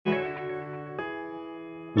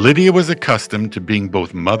Lydia was accustomed to being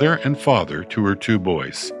both mother and father to her two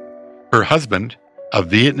boys. Her husband, a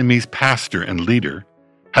Vietnamese pastor and leader,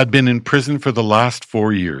 had been in prison for the last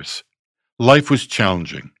 4 years. Life was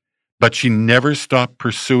challenging, but she never stopped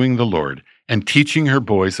pursuing the Lord and teaching her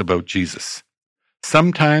boys about Jesus.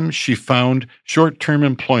 Sometimes she found short-term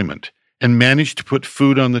employment and managed to put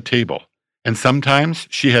food on the table, and sometimes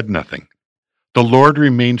she had nothing. The Lord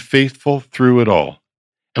remained faithful through it all,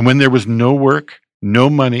 and when there was no work,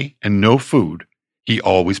 no money, and no food, He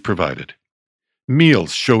always provided.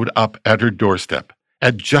 Meals showed up at her doorstep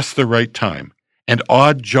at just the right time, and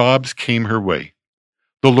odd jobs came her way.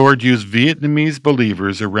 The Lord used Vietnamese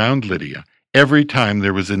believers around Lydia every time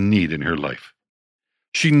there was a need in her life.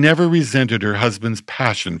 She never resented her husband's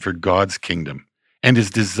passion for God's kingdom and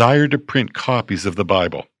his desire to print copies of the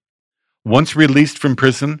Bible. Once released from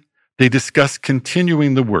prison, they discussed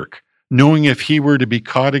continuing the work, knowing if he were to be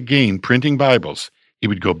caught again printing Bibles, he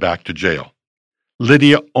would go back to jail.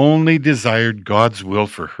 Lydia only desired God's will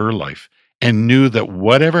for her life and knew that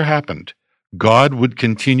whatever happened, God would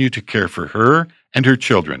continue to care for her and her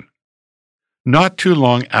children. Not too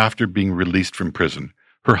long after being released from prison,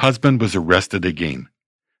 her husband was arrested again.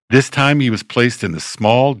 This time he was placed in a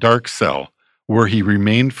small, dark cell where he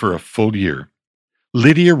remained for a full year.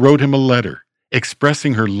 Lydia wrote him a letter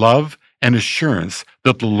expressing her love and assurance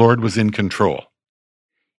that the Lord was in control.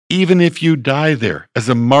 "Even if you die there as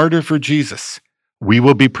a martyr for Jesus, we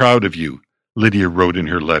will be proud of you," Lydia wrote in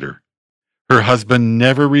her letter. Her husband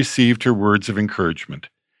never received her words of encouragement,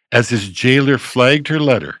 as his jailer flagged her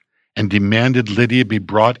letter and demanded Lydia be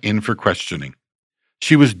brought in for questioning.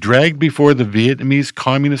 She was dragged before the Vietnamese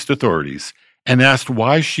communist authorities and asked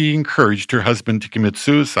why she encouraged her husband to commit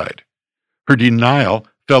suicide. Her denial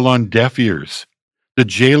fell on deaf ears. The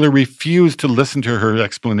jailer refused to listen to her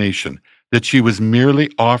explanation that she was merely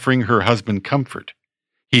offering her husband comfort.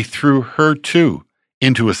 He threw her, too,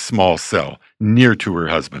 into a small cell near to her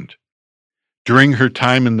husband. During her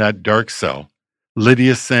time in that dark cell,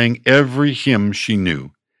 Lydia sang every hymn she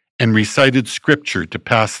knew and recited scripture to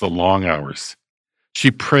pass the long hours. She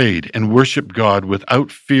prayed and worshiped God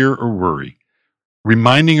without fear or worry,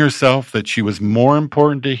 reminding herself that she was more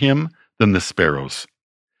important to Him than the sparrows.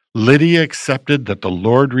 Lydia accepted that the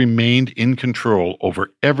Lord remained in control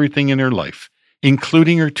over everything in her life,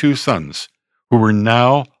 including her two sons, who were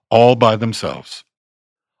now all by themselves.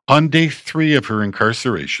 On day 3 of her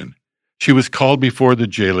incarceration, she was called before the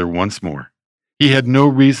jailer once more. He had no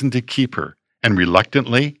reason to keep her, and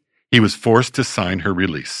reluctantly, he was forced to sign her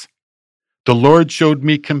release. "The Lord showed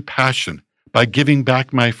me compassion by giving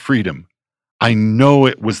back my freedom. I know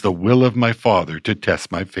it was the will of my Father to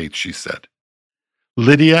test my faith," she said.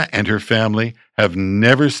 Lydia and her family have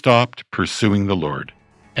never stopped pursuing the Lord,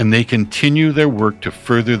 and they continue their work to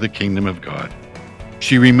further the kingdom of God.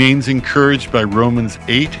 She remains encouraged by Romans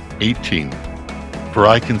 8:18. "For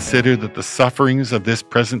I consider that the sufferings of this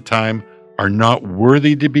present time are not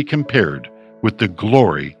worthy to be compared with the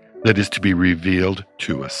glory that is to be revealed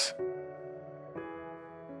to us."